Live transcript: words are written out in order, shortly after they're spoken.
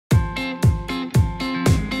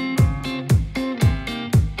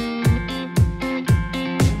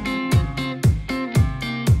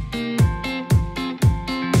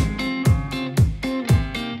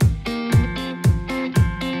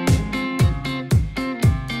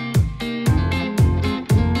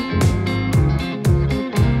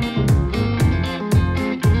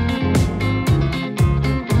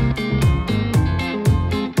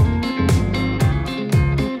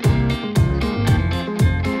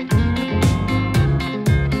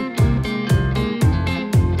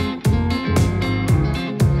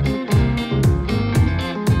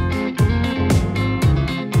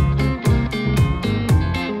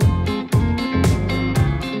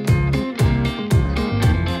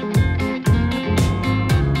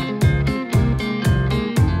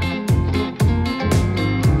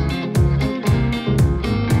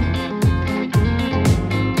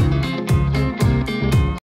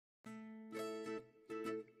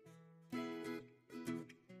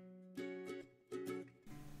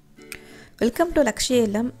Welcome to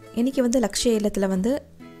lakshyaillam. இன்னைக்கு வந்து lakshyaillamல வந்து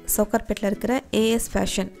சௌகார்பேட்ல இருக்கிற AS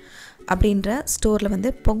ஃபேஷன் அப்படிங்கற ஸ்டோர்ல வந்து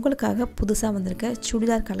பொங்கலுக்காக புதுசா வந்திருக்க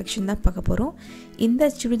சுடிதார் கலெக்ஷன் தான் பார்க்க போறோம். இந்த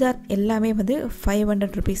சுடிதார் எல்லாமே வந்து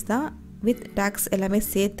 500 rupees தான் வித் டாக்ஸ் எல்லாமே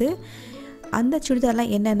சேர்த்து. அந்த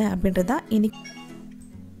சுடிதார்லாம் என்னென்ன அப்படின்றத இன்னைக்கு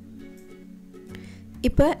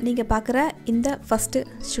இப்போ நீங்க பார்க்குற இந்த ஃபர்ஸ்ட்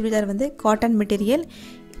சுடிதார் வந்து காட்டன் மெட்டீரியல்.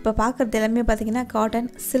 இப்போ பார்க்குறது எல்லாமே பாத்தீங்கன்னா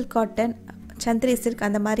காட்டன், சில்க் காட்டன், சந்திரி சில்க்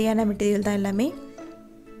அந்த மாதிரியான மெட்டீரியல் தான் எல்லாமே.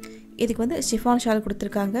 இதுக்கு வந்து ஷிஃபான் ஷால்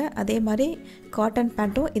கொடுத்துருக்காங்க. அதே மாதிரி காட்டன்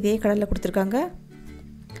பேண்ட்டும் இதே கலரில் கொடுத்துருக்காங்க.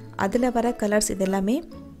 அதில் வர கலர்ஸ் இது எல்லாமே.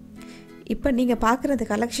 இப்போ நீங்கள் பார்க்குற அந்த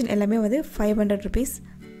கலெக்ஷன் எல்லாமே வந்து 500 rupees.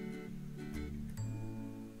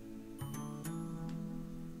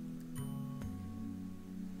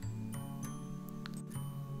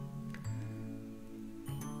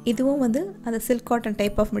 இதுவும் வந்து அந்த silk cotton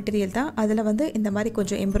type of material தான். அதில் வந்து இந்த மாதிரி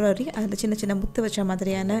கொஞ்சம் எம்ப்ராய்டரி, அதில் சின்ன சின்ன முத்து வச்ச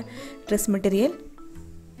மாதிரியான ட்ரெஸ் மெட்டீரியல்.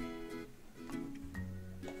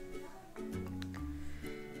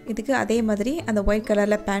 இதுக்கு அதே மாதிரி அந்த ஒயிட்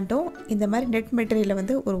கலரில் பேண்ட்டும் இந்த மாதிரி நெட் மெட்டீரியலில்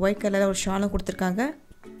வந்து ஒரு ஒயிட் கலரில் ஒரு ஷாலும் கொடுத்துருக்காங்க.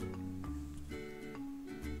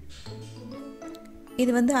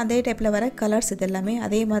 இது வந்து அதே டைப்பில் வர கலர்ஸ் இது எல்லாமே.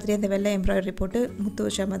 அதே மாதிரி அந்த வெள்ளை எம்ப்ராய்டரி போட்டு முத்து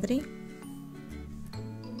வச்ச மாதிரி.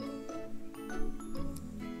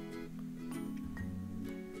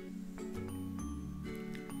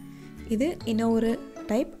 இது இன்னொரு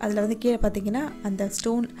டைப். அதில் வந்து கீழே பார்த்தீங்கன்னா அந்த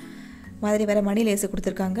ஸ்டோன் மாதிரி வர மணி லேஸு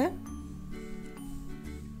கொடுத்துருக்காங்க.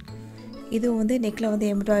 இதுவும் வந்து நெக்கில் வந்து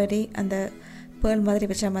எம்ப்ராய்டரி அந்த பேர்ல் மாதிரி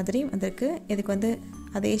வச்ச மாதிரி வந்திருக்கு. இதுக்கு வந்து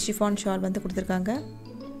அதே ஷிஃபான் ஷால் வந்து கொடுத்துருக்காங்க.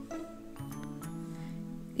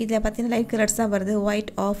 இதில் பார்த்தீங்கன்னா லைட் கலர்ஸ் தான் வருது.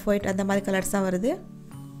 ஒயிட், ஆஃப் ஒயிட் அந்த மாதிரி கலர்ஸ் தான் வருது.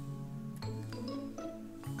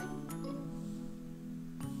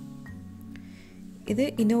 இது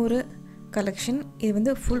இன்னொரு கலெக்ஷன். இது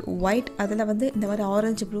வந்து ஃபுல் ஒயிட், அதில் வந்து இந்த மாதிரி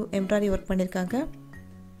ஆரஞ்சு ப்ளூ எம்ப்ராய்டரி ஒர்க் பண்ணியிருக்காங்க.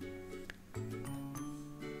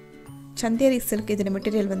 சந்தேரி சில்க் இது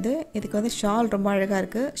மெட்டீரியல் வந்து. இதுக்கு வந்து ஷால் ரொம்ப அழகாக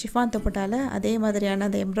இருக்குது. ஷிஃபான் துப்பட்டால அதே மாதிரியான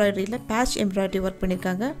அந்த எம்ப்ராய்டரியில் பேட்ச் எம்ப்ராய்டரி ஒர்க்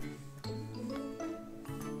பண்ணியிருக்காங்க.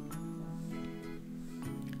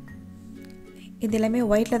 இது எல்லாமே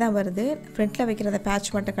ஒயிட்டில் தான் வருது. ஃப்ரண்ட்டில் வைக்கிற அந்த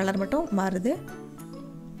பேட்ச் மட்டும் கலர் மட்டும் மாறுது.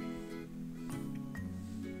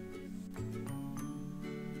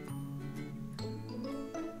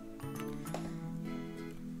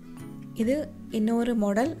 இது இன்னொரு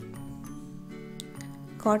மாடல்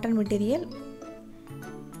காட்டன் மெட்டீரியல்.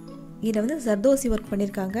 இதில் வந்து ஜர்தோசி ஒர்க்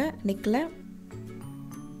பண்ணியிருக்காங்க நெக்கில்.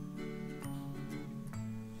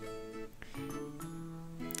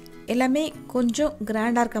 எல்லாமே கொஞ்சம்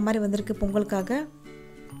கிராண்டாக இருக்க மாதிரி வந்திருக்கு பொங்கலுக்காக.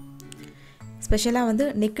 ஸ்பெஷலாக வந்து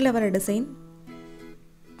நெக்கில் வர டிசைன்.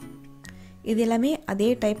 இது எல்லாமே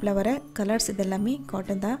அதே டைப்பில் வர கலர்ஸ். இது எல்லாமே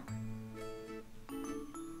காட்டன் தான்.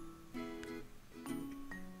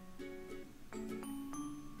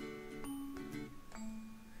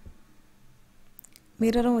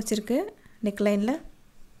 மிரரும் வச்சிருக்கு நெக் லைனில்.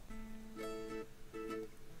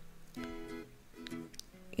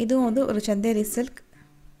 இதுவும் வந்து ஒரு சந்தேரி சில்க்.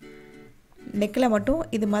 நெக்கில் மட்டும்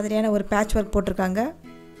இது மாதிரியான ஒரு பேட்ச் ஒர்க் போட்டிருக்காங்க.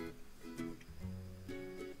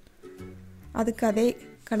 அதுக்கு அதே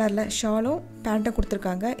கலரில் ஷாலும் பேண்ட்டும்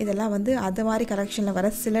கொடுத்துருக்காங்க. இதெல்லாம் வந்து அது மாதிரி கலெக்ஷனில் வர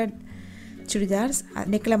சில சுடிதார்ஸ்.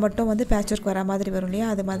 நெக்கில் மட்டும் வந்து பேட்ச் ஒர்க் வர மாதிரி வரும் இல்லையா,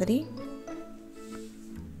 அது மாதிரி.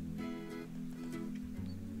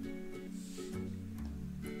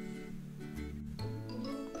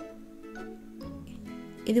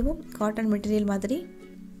 இதுவும் காட்டன் மெட்டீரியல் மாதிரி.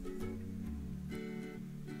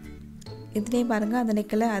 இதுலேயும் பாருங்கள் அந்த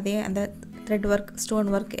நெக்கில் அதே அந்த த்ரெட் ஒர்க்,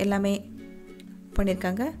 ஸ்டோன் ஒர்க் எல்லாமே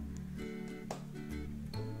பண்ணியிருக்காங்க.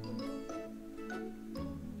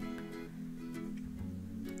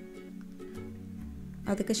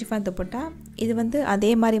 அதுக்கு ஷிஃபான் துப்பட்டா. இது வந்து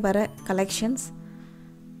அதே மாதிரி வர கலெக்ஷன்ஸ்.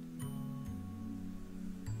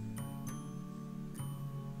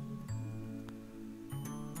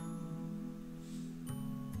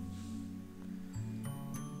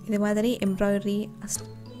 இது மாதிரி எம்ப்ராய்டரி,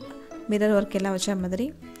 மிரர் ஒர்க் எல்லாம் வச்ச மாதிரி.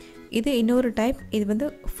 இது இன்னொரு டைப். இது வந்து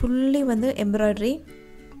ஃபுல்லி வந்து எம்ப்ராய்டரி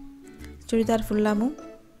சுடிதார் ஃபுல்லாமும்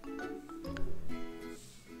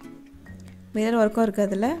மிரர் ஒர்க்கும் இருக்குது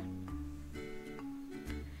அதில்.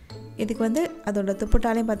 இதுக்கு வந்து அதோட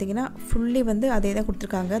துப்பட்டாலையும் பார்த்தீங்கன்னா ஃபுல்லி வந்து அதே தான்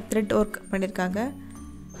கொடுத்துருக்காங்க. த்ரெட் ஒர்க் பண்ணியிருக்காங்க.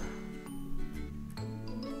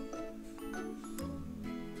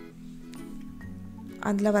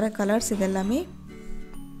 அதில் வர கலர்ஸ் இது எல்லாமே.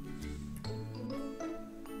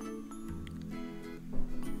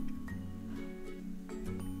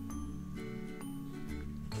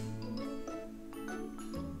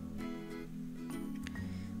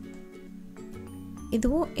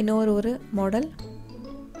 இதுவும் இன்னொரு மாடல்.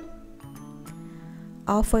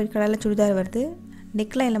 ஆஃப் ஒயிட் கலரில் சுடிதார் வருது.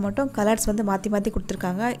 நெக்லைனில் மட்டும் கலர்ஸ் வந்து மாற்றி மாற்றி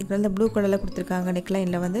கொடுத்துருக்காங்க. இது வந்து ப்ளூ கலரில் கொடுத்துருக்காங்க.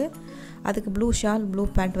 நெக்லைனில் வந்து அதுக்கு ப்ளூ ஷால் ப்ளூ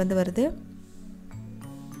பேண்ட் வந்து வருது.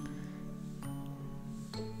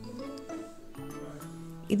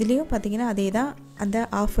 இதுலேயும் பார்த்தீங்கன்னா அதே தான். அந்த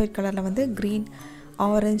ஆஃப் ஒயிட் கலரில் வந்து க்ரீன்,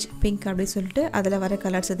 ஆரஞ்சு, பிங்க் அப்படின்னு சொல்லிட்டு அதில் வர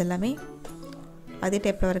கலர்ஸ் இது எல்லாமே அதே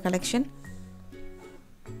டைப்பில் வர கலெக்ஷன்.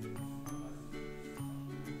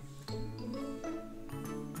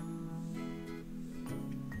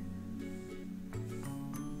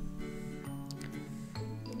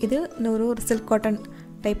 இது இன்னொரு silk cotton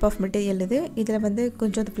type of material. இதில் வந்து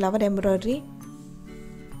கொஞ்சம் ஃப்ளவர் எம்ப்ராய்டரி,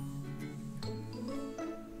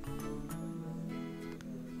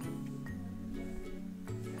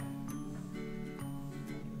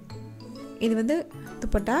 இது வந்து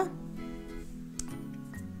துப்பட்டா.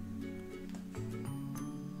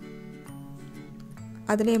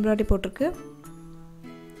 அதில் எம்ப்ராய்டரி போட்டிருக்கு.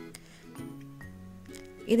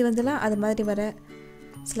 இது வந்துலாம் அது மாதிரி வர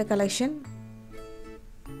சில கலெக்ஷன்.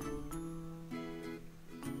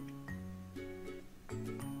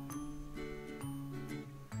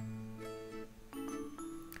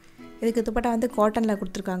 இதுக்கு துப்பட்டா வந்து காட்டனில்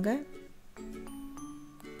கொடுத்துருக்காங்க.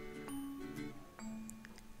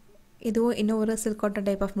 இதுவும் இன்னும் ஒரு சில்க் காட்டன்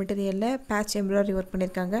டைப் ஆஃப் மெட்டீரியலில் பேட்ச் எம்ப்ராய்டரி ஒர்க்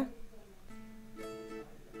பண்ணியிருக்காங்க.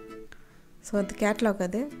 ஸோ அது கேட்லாக்.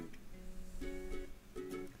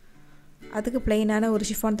 அதுக்கு பிளெயினான ஒரு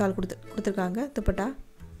ஷிஃபான் தாள் கொடுத்துருக்காங்க துப்பட்டா.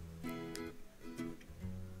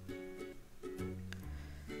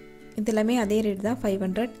 இது எல்லாமே அதே ரேட் தான்,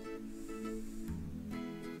 500.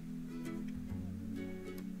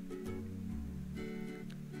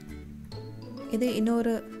 இது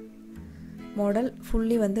இன்னொரு மாடல்.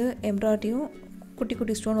 ஃபுல்லி வந்து எம்ப்ராய்டரியும் குட்டி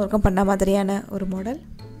குட்டி ஸ்டோன் ஒர்க்கும் பண்ண மாதிரியான ஒரு மாடல்.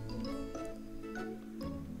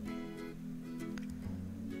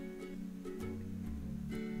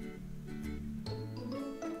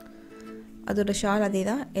 அதோட ஷால் அதே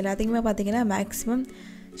தான். எல்லாத்துக்குமே பார்த்தீங்கன்னா மேக்ஸிமம்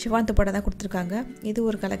ஷிஃபான் துப்பட்டா தான் கொடுத்துருக்காங்க. இது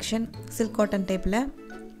ஒரு கலெக்ஷன் சில்க் காட்டன் டைப்பில்.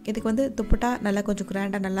 இதுக்கு வந்து துப்பட்டா நல்லா கொஞ்சம்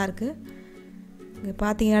கிராண்டாக நல்லாயிருக்கு. இங்கே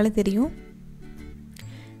பார்த்தீங்கனாலே தெரியும்.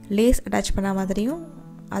 லேஸ் அட்டாச் பண்ண மாதிரியும்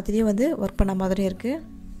அதுலேயும் வந்து ஒர்க் பண்ண மாதிரியும் இருக்குது.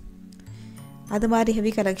 அது மாதிரி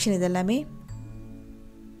ஹெவி கலெக்ஷன் இது எல்லாமே.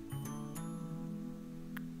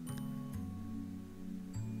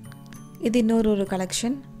 இது இன்னொரு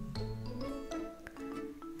கலெக்ஷன்.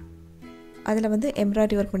 அதில் வந்து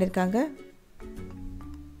எம்ப்ராய்டரி ஒர்க் பண்ணியிருக்காங்க.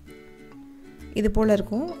 இது போல்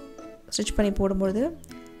இருக்கும் ஸ்டிச் பண்ணி போடும்போது.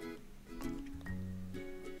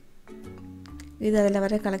 இது அதில்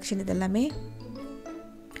வர கலெக்ஷன். இது எல்லாமே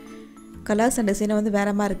கலர்ஸ் அண்ட் டிசைனை வந்து வேற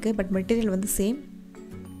மாதிரி இருக்குது. பட் மெட்டீரியல் வந்து சேம்.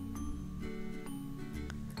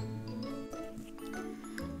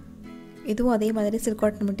 இதுவும் அதே மாதிரி சில்க்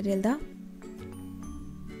காட்டன் மெட்டீரியல் தான்.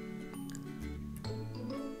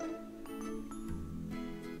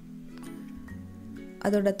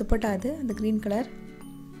 அதோட துப்பட்டா அந்த க்ரீன் கலர்.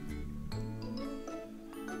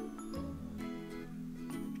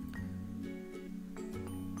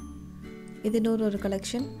 இது இன்னொரு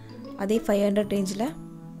கலெக்ஷன். அதே 500 ரேஞ்சில்.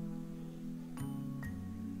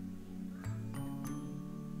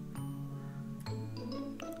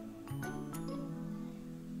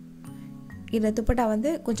 இந்த துப்பட்டா வந்து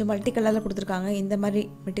கொஞ்சம் மல்டி கலரில் கொடுத்துருக்காங்க இந்த மாதிரி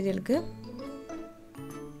மெட்டீரியலுக்கு.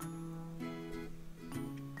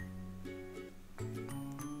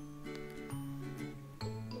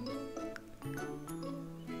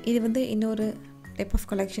 இது வந்து இன்னொரு டைப் ஆஃப்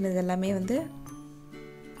கலெக்ஷன். இது எல்லாமே வந்து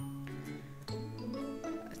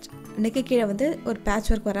நெக்கு கீழே வந்து ஒரு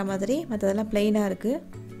பேட்ச் ஒர்க் வர மாதிரி, மற்றதெல்லாம் பிளெயினாக இருக்குது.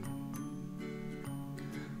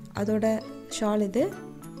 அதோட ஷால் இது.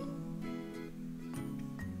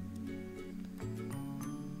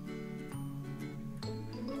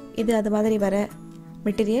 இது அது மாதிரி வர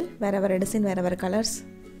மெட்டீரியல், வேறு வேறு டிசைன், வேறு வேறு கலர்ஸ்.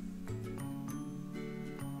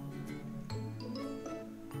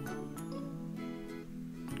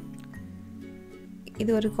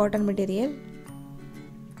 இது ஒரு காட்டன் மெட்டீரியல்.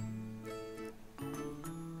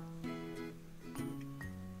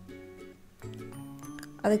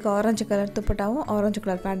 அதுக்கு ஆரஞ்சு கலர் துப்பட்டாவும் ஆரஞ்சு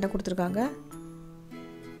கலர் பேண்ட்டும் கொடுத்துருக்காங்க.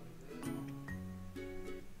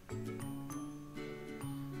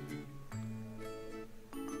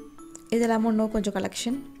 இதெல்லாம் இன்னும் கொஞ்சம்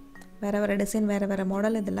கலெக்ஷன், வேறு வேறு டிசைன், வேறு வேறு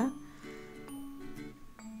மாடல். இதெல்லாம்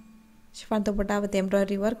chiffon dupatta with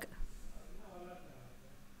embroidery work.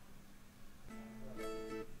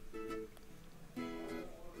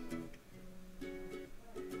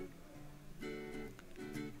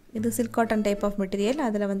 இது silk cotton type of material.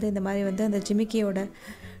 அதில் வந்து இந்த மாதிரி வந்து அந்த ஜிமிக்கியோட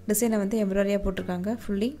டிசைனை வந்து எம்ப்ராய்டரியாக போட்டிருக்காங்க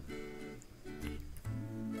ஃபுல்லி.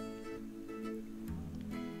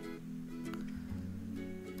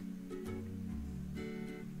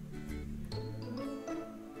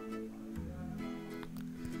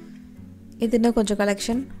 இது இன்னும் கொஞ்சம்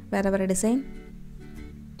கலெக்ஷன், வேறு டிசைன்.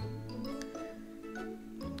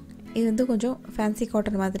 இது வந்து கொஞ்சம் ஃபேன்சி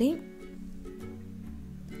காட்டன் மாதிரி.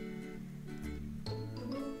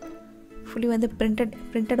 ஃபுல்லி வந்து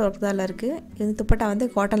பிரிண்டட் ஒர்க் தான் இருக்குது. இது துப்பட்டா வந்து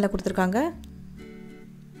காட்டனில் கொடுத்துருக்காங்க.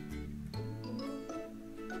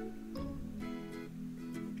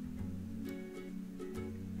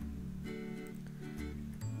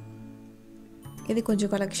 இது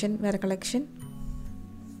கொஞ்சம் கலெக்ஷன், வேறு கலெக்ஷன்.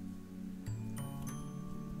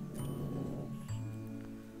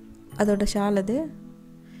 அதோட ஷால்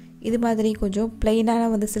இது மாதிரி கொஞ்சம் பிளெயினான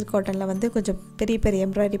வந்து சில்க் காட்டனில் வந்து கொஞ்சம் பெரிய பெரிய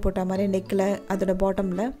எம்ப்ராய்டரி போட்ட மாதிரி நெக்கில், அதோட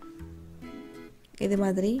பாட்டமில் இது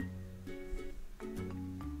மாதிரி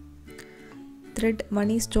த்ரெட்,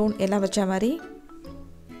 மணி, ஸ்டோன் எல்லாம் வச்ச மாதிரி.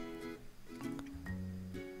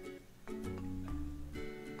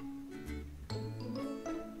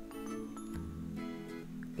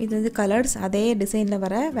 இது வந்து கலர்ஸ், அதே டிசைனில்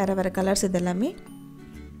வர வேறு கலர்ஸ். இது எல்லாமே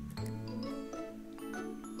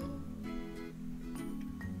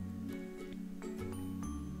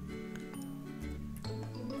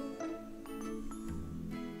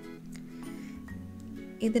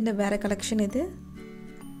இது வேறு கலெக்ஷன். இது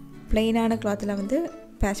பிளெயினான கிளாத்தில் வந்து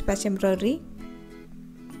பேட்ச் எம்ப்ராய்டரி.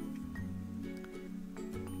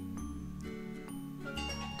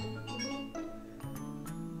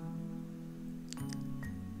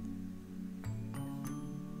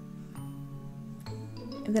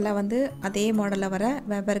 இதெல்லாம் வந்து அதே மாடலில் வர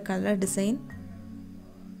வெவ்வேறு கலர் டிசைன்.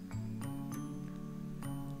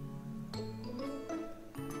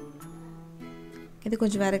 இது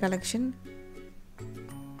கொஞ்சம் வேறு கலெக்ஷன்.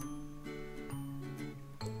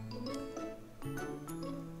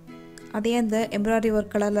 அதே அந்த எம்ப்ராய்டரி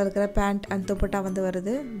ஒர்க் கலரில் இருக்கிற பேண்ட் அண்ட் துப்பட்டா வந்து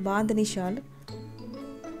வருது. பாந்தினி ஷால்.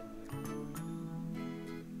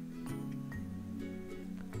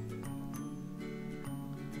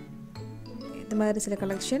 இது மாதிரி சில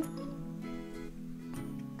கலெக்ஷன்.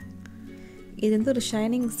 இது வந்து ஒரு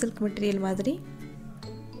ஷைனிங் சில்க் மெட்டீரியல் மாதிரி.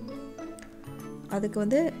 அதுக்கு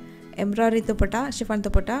வந்து எம்ப்ராய்டரி துப்பட்டா, ஷிஃபான்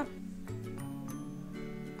துப்பட்டா.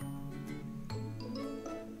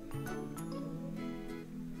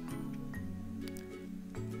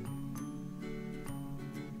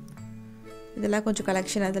 இதெல்லாம் கொஞ்சம்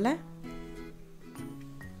கலெக்ஷன். அதில்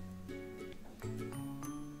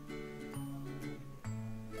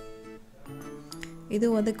இது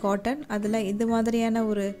வந்து காட்டன். அதில் இது மாதிரியான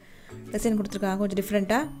ஒரு டிசைன் கொடுத்துருக்காங்க, கொஞ்சம்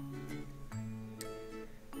டிஃப்ரெண்ட்டாக.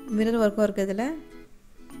 மிரர் ஒர்க்கும் இருக்குது இதில்.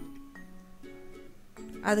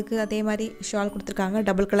 அதுக்கு அதே மாதிரி ஷால் கொடுத்துருக்காங்க,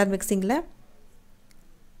 டபுள் கலர் மிக்சிங்கில்.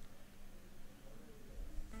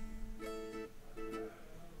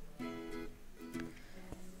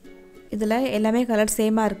 இதில் எல்லாமே கலர்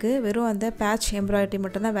சேமாக இருக்குது. வெறும் அந்த பேட்ச் எம்ப்ராய்டரி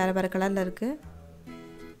மட்டும்தான் வேறு கலரில் இருக்குது.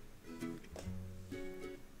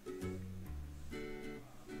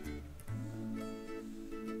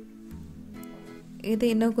 இது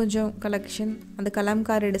இன்னும் கொஞ்சம் கலெக்ஷன். அந்த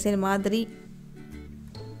கலம்காரி டிசைன் மாதிரி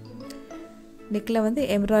நெக்கில் வந்து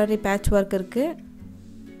எம்ப்ராய்டரி பேட்ச் ஒர்க் இருக்குது.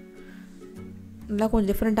 நல்லா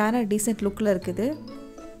கொஞ்சம் டிஃப்ரெண்ட்டான டீசென்ட் லுக்கில் இருக்குது.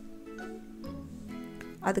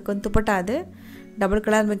 அதுக்கு வந்து துப்பட்டா அது டபுள்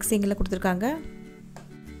கலர் மிக்சிங்கில் கொடுத்துருக்காங்க.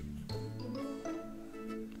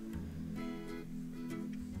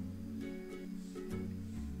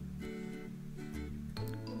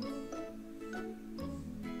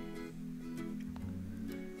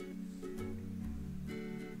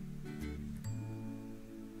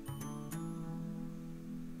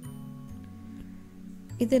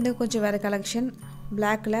 இது இன்னும் கொஞ்சம் வேறு கலெக்ஷன்.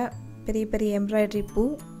 பிளாக்கில் பெரிய பெரிய எம்ப்ராய்டரி பூ.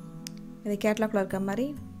 இது கேட்லாக்ல இருக்க மாதிரி.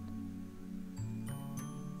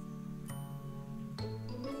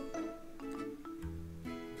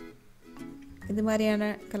 இது மாதிரியான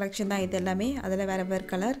கலெக்ஷன் தான் இது எல்லாமே. அதில் வேறு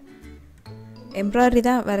கலர் எம்ப்ராய்டரி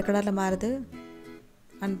தான் வேறு கலரில் மாறுது.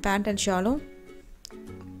 And pant and ஷாலும்.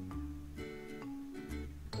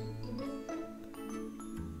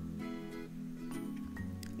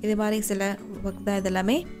 இது மாதிரி சில ஒர்க் தான் இது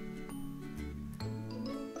எல்லாமே.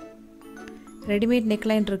 ரெடிமேட்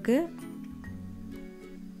நெக்லைன் இருக்குது.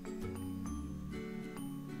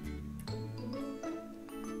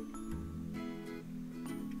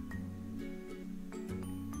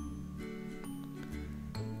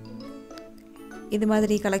 இது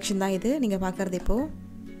மாதிரி கலெக்ஷன் தான் இது நீங்கள் பார்க்குறது. இப்போது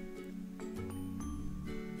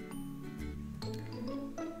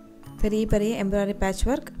பெரிய பெரிய embroidery patch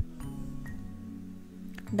work,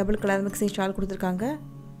 double colour mixing shawl கொடுத்துருக்காங்க.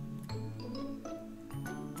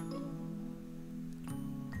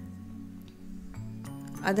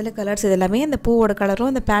 அதில் கலர்ஸ் இது எல்லாமே அந்த பூவோட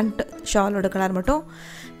கலரும் அந்த பேண்ட் ஷாலோட கலர் மட்டும்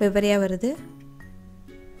வெவ்வேறையாக வருது.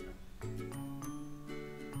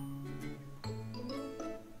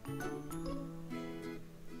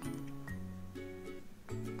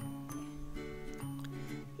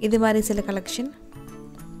 இது மாதிரி சில கலெக்ஷன்.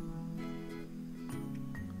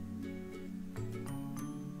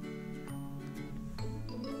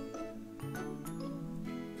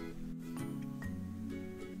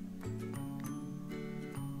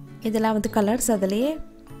 இதெல்லாம் வந்து கலர்ஸ் அதிலேயே.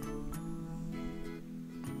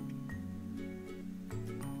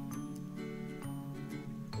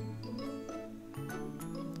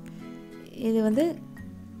 இது வந்து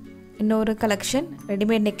இன்னொரு கலெக்ஷன்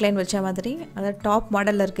ரெடிமேட் நெக்லைன் வச்ச மாதிரி. அதாவது டாப்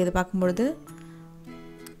மாடலில் இருக்குது. இது பார்க்கும்பொழுது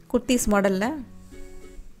குர்த்திஸ் மாடலில்.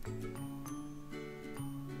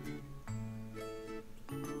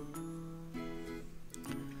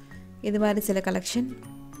 இது மாதிரி சில கலெக்ஷன்.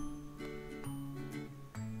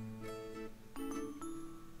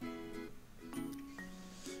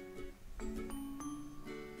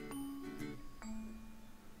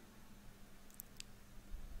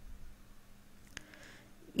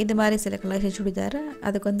 இது மாதிரி சில கலெக்ஷன் சுடிதார்.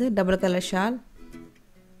 அதுக்கு வந்து டபுள் கலர் ஷால்.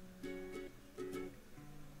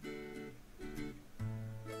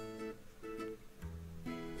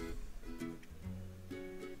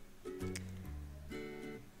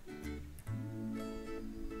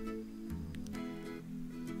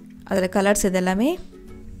 அதில் கலர்ஸ் இது எல்லாமே.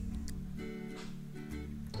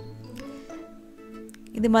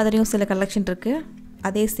 இது மாதிரியும் சில கலெக்ஷன் இருக்குது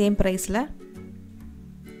அதே சேம் ப்ரைஸில்.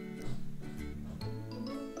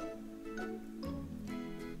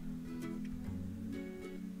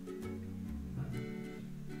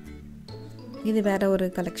 இது வேற ஒரு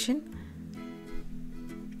கலெக்ஷன்.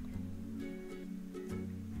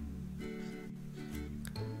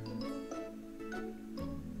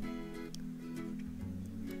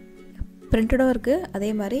 பிரிண்டடும் இருக்குது.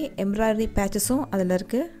 அதே மாதிரி எம்ப்ராய்டரி பேச்சஸும் அதில்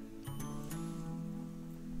இருக்குது.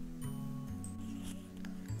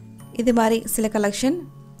 இது மாதிரி சில கலெக்ஷன்.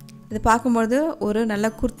 இது பார்க்கும்பொழுது ஒரு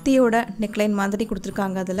நல்ல குர்த்தியோட நெக்லைன் மாதிரி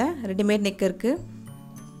கொடுத்துருக்காங்க. அதில் ரெடிமேட் நெக் இருக்குது.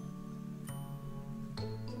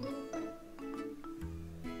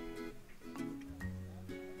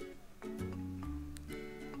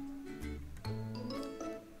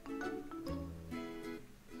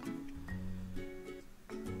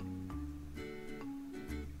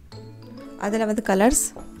 அதில் வந்து கலர்ஸ்.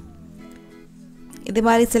 இது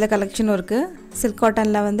மாதிரி சில கலெக்ஷனும் இருக்குது. சில்க்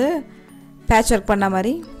காட்டனில் வந்து பேட்ச் ஒர்க் பண்ண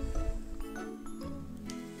மாதிரி.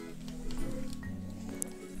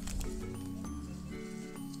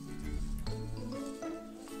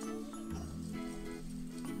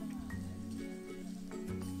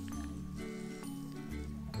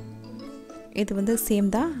 இது வந்து சேம்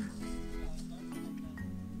தான்.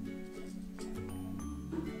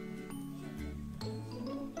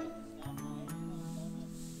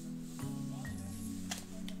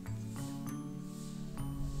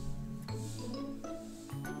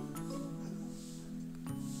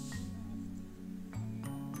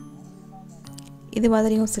 இது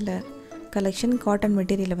மாதிரியும் சில கலெக்ஷன் காட்டன்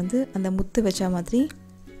மெட்டீரியலில் வந்து அந்த முத்து வச்ச மாதிரி.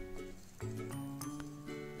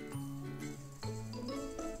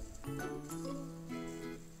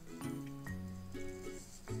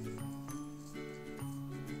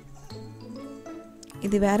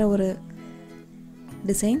 இது வேற ஒரு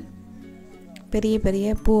டிசைன். பெரிய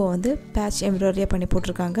பெரிய பூவை வந்து பேட்ச் எம்ப்ராய்டரியாக பண்ணி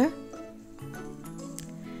போட்டிருக்காங்க.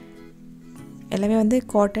 எல்லாமே வந்து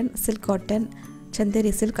cotton, silk cotton, Chanderi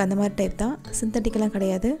silk அந்த மாதிரி டைப் தான். சிந்தட்டிக்கெல்லாம்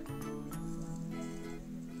கிடையாது.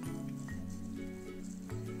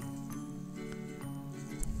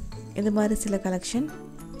 இது மாதிரி சில கலெக்ஷன்.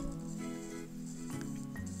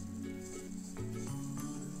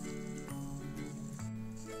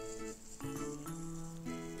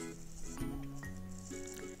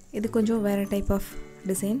 இது கொஞ்சம் வேறு டைப் ஆஃப்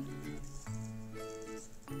டிசைன்.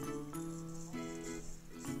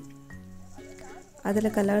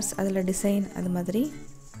 அதில் கலர்ஸ், அதில் டிசைன், அது மாதிரி.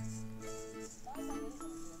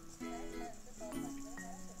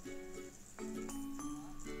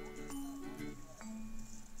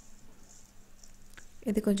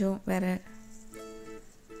 இது கொஞ்சம் வேறு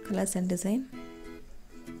கலர்ஸ் அண்ட் டிசைன்.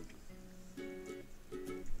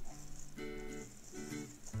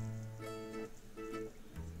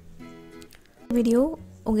 வீடியோ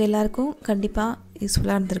உங்கள் எல்லாருக்கும் கண்டிப்பாக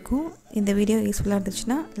யூஸ்ஃபுல்லாக இருந்திருக்கும். இந்த வீடியோ யூஸ்ஃபுல்லாக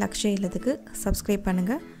இருந்துச்சுன்னா லக்ஷ்யா இல்லத்துக்கு சப்ஸ்கிரைப்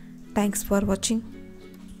பண்ணுங்கள். தேங்க்ஸ் ஃபார் வாட்சிங்.